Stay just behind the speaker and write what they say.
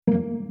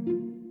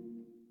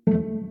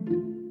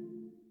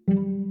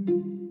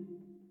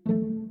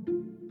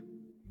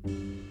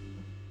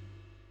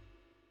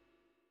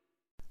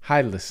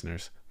Hi,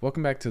 listeners.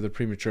 Welcome back to the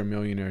Premature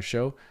Millionaire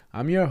Show.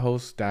 I'm your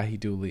host, Dahi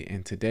Dooley,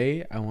 and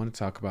today I want to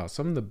talk about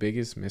some of the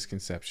biggest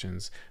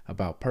misconceptions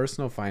about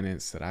personal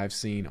finance that I've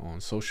seen on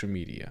social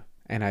media.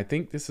 And I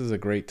think this is a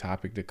great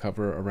topic to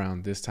cover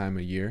around this time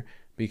of year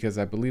because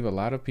I believe a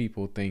lot of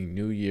people think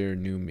new year,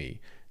 new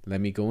me. Let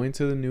me go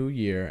into the new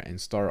year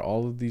and start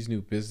all of these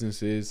new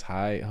businesses,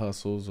 high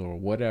hustles, or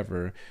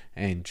whatever,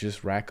 and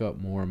just rack up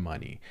more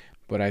money.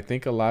 But I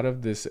think a lot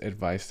of this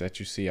advice that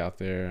you see out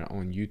there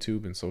on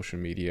YouTube and social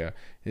media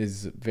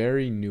is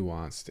very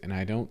nuanced, and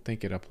I don't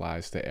think it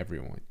applies to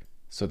everyone.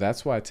 So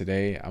that's why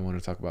today I want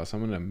to talk about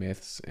some of the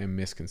myths and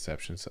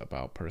misconceptions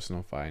about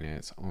personal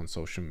finance on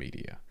social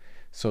media.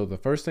 So the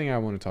first thing I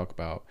want to talk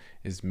about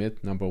is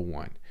myth number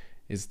one,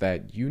 is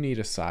that you need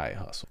a side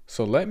hustle.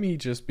 So let me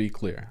just be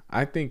clear.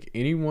 I think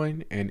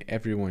anyone and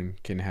everyone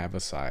can have a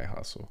side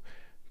hustle.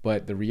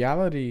 But the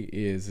reality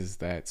is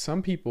that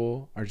some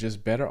people are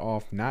just better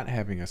off not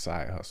having a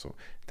side hustle.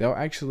 They'll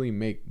actually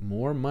make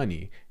more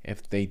money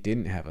if they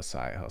didn't have a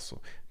side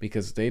hustle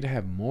because they'd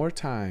have more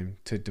time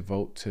to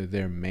devote to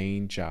their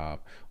main job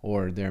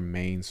or their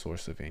main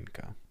source of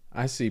income.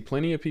 I see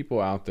plenty of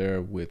people out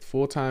there with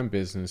full-time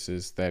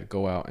businesses that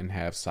go out and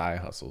have side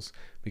hustles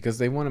because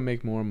they want to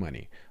make more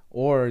money.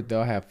 Or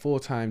they'll have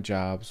full-time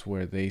jobs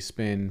where they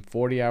spend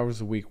 40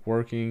 hours a week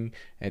working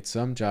at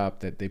some job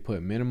that they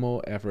put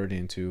minimal effort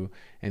into,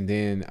 and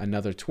then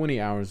another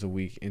 20 hours a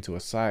week into a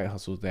side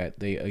hustle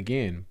that they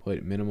again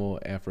put minimal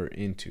effort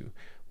into.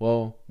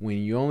 Well, when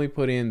you only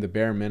put in the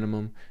bare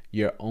minimum,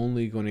 you're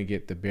only going to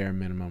get the bare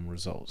minimum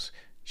results.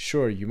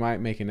 Sure, you might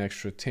make an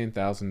extra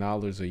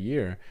 $10,000 a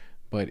year,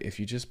 but if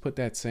you just put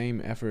that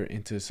same effort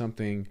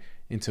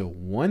into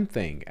one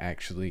thing,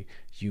 actually,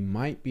 you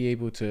might be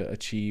able to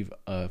achieve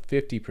a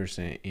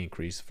 50%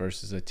 increase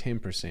versus a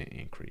 10%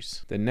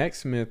 increase. The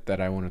next myth that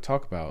I want to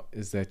talk about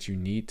is that you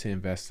need to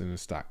invest in the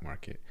stock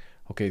market.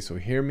 Okay, so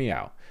hear me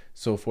out.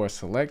 So for a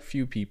select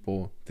few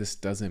people, this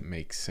doesn't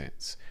make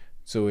sense.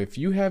 So if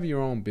you have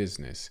your own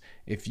business,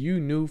 if you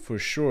knew for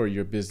sure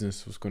your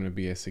business was going to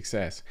be a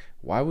success,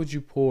 why would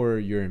you pour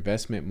your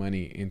investment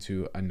money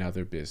into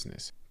another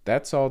business?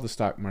 That's all the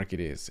stock market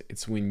is.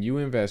 It's when you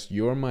invest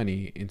your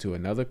money into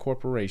another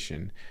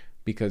corporation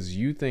because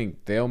you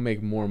think they'll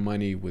make more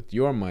money with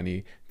your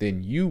money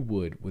than you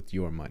would with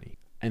your money.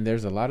 And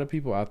there's a lot of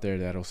people out there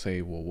that'll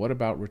say, well, what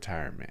about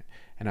retirement?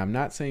 And I'm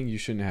not saying you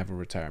shouldn't have a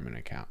retirement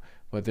account,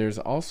 but there's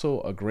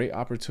also a great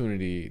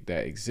opportunity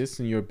that exists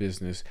in your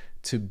business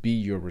to be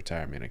your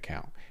retirement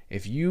account.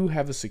 If you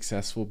have a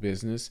successful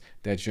business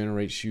that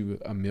generates you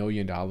 $1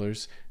 million,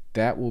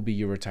 that will be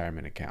your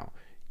retirement account.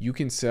 You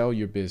can sell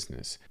your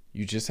business.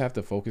 You just have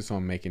to focus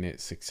on making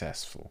it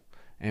successful.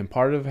 And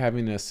part of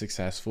having a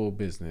successful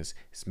business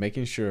is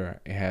making sure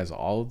it has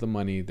all of the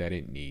money that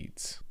it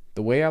needs.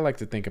 The way I like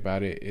to think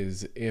about it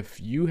is if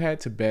you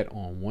had to bet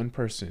on one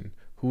person,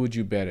 who would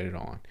you bet it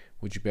on?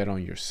 Would you bet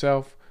on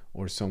yourself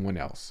or someone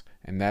else?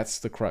 And that's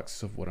the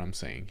crux of what I'm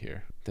saying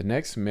here. The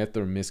next myth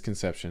or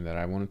misconception that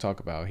I want to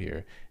talk about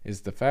here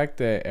is the fact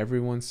that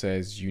everyone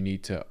says you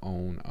need to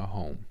own a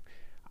home.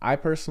 I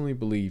personally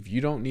believe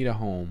you don't need a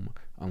home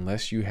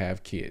unless you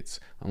have kids,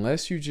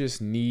 unless you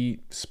just need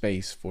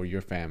space for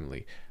your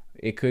family.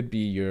 It could be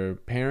your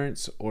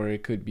parents or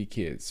it could be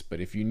kids, but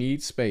if you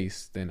need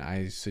space, then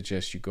I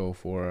suggest you go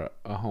for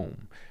a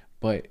home.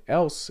 But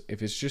else,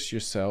 if it's just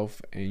yourself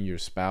and your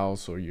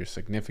spouse or your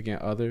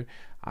significant other,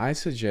 I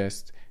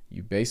suggest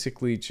you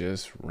basically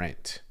just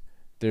rent.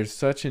 There's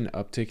such an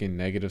uptick in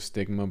negative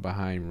stigma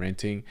behind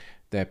renting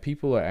that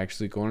people are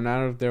actually going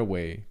out of their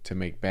way to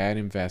make bad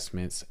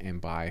investments and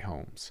buy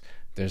homes.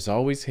 There's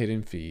always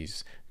hidden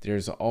fees.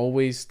 There's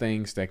always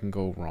things that can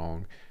go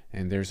wrong,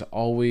 and there's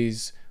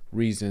always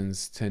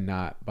reasons to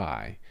not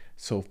buy.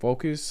 So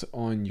focus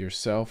on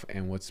yourself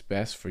and what's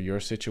best for your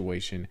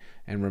situation,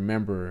 and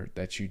remember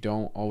that you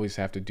don't always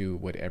have to do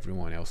what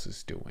everyone else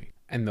is doing.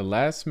 And the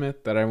last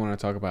myth that I want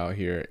to talk about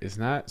here is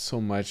not so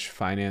much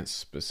finance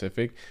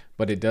specific,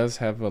 but it does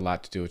have a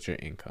lot to do with your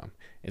income.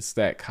 It's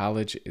that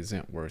college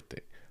isn't worth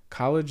it.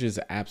 College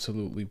is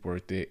absolutely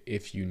worth it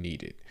if you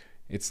need it.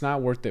 It's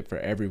not worth it for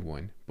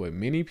everyone, but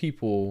many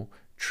people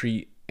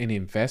treat an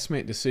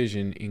investment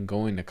decision in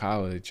going to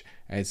college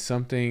as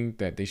something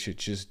that they should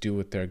just do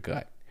with their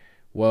gut.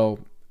 Well,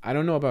 I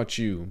don't know about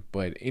you,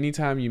 but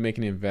anytime you make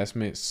an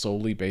investment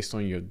solely based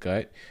on your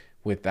gut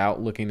without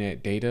looking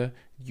at data,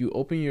 you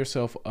open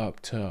yourself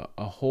up to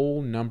a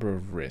whole number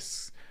of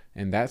risks.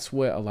 And that's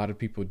what a lot of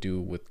people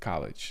do with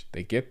college.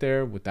 They get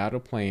there without a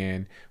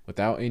plan,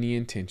 without any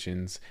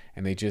intentions,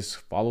 and they just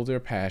follow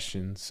their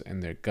passions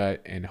and their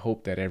gut and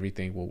hope that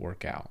everything will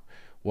work out.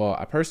 Well,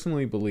 I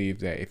personally believe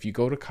that if you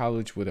go to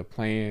college with a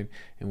plan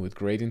and with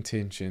great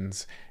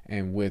intentions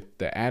and with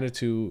the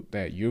attitude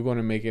that you're going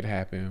to make it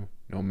happen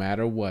no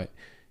matter what,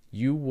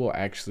 you will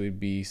actually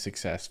be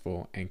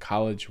successful and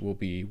college will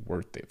be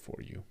worth it for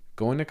you.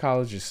 Going to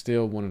college is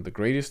still one of the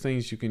greatest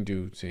things you can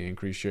do to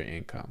increase your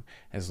income.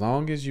 As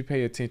long as you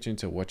pay attention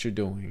to what you're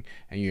doing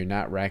and you're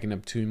not racking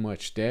up too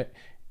much debt,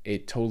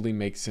 it totally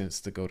makes sense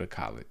to go to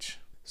college.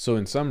 So,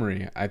 in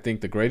summary, I think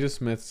the greatest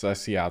myths I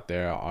see out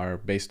there are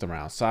based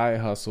around side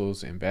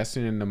hustles,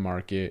 investing in the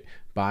market,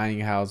 buying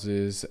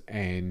houses,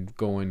 and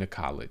going to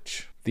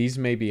college. These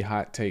may be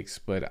hot takes,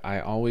 but I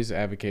always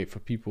advocate for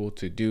people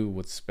to do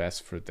what's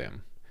best for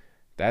them.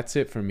 That's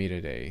it for me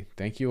today.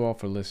 Thank you all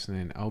for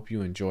listening. I hope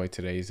you enjoyed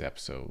today's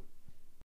episode.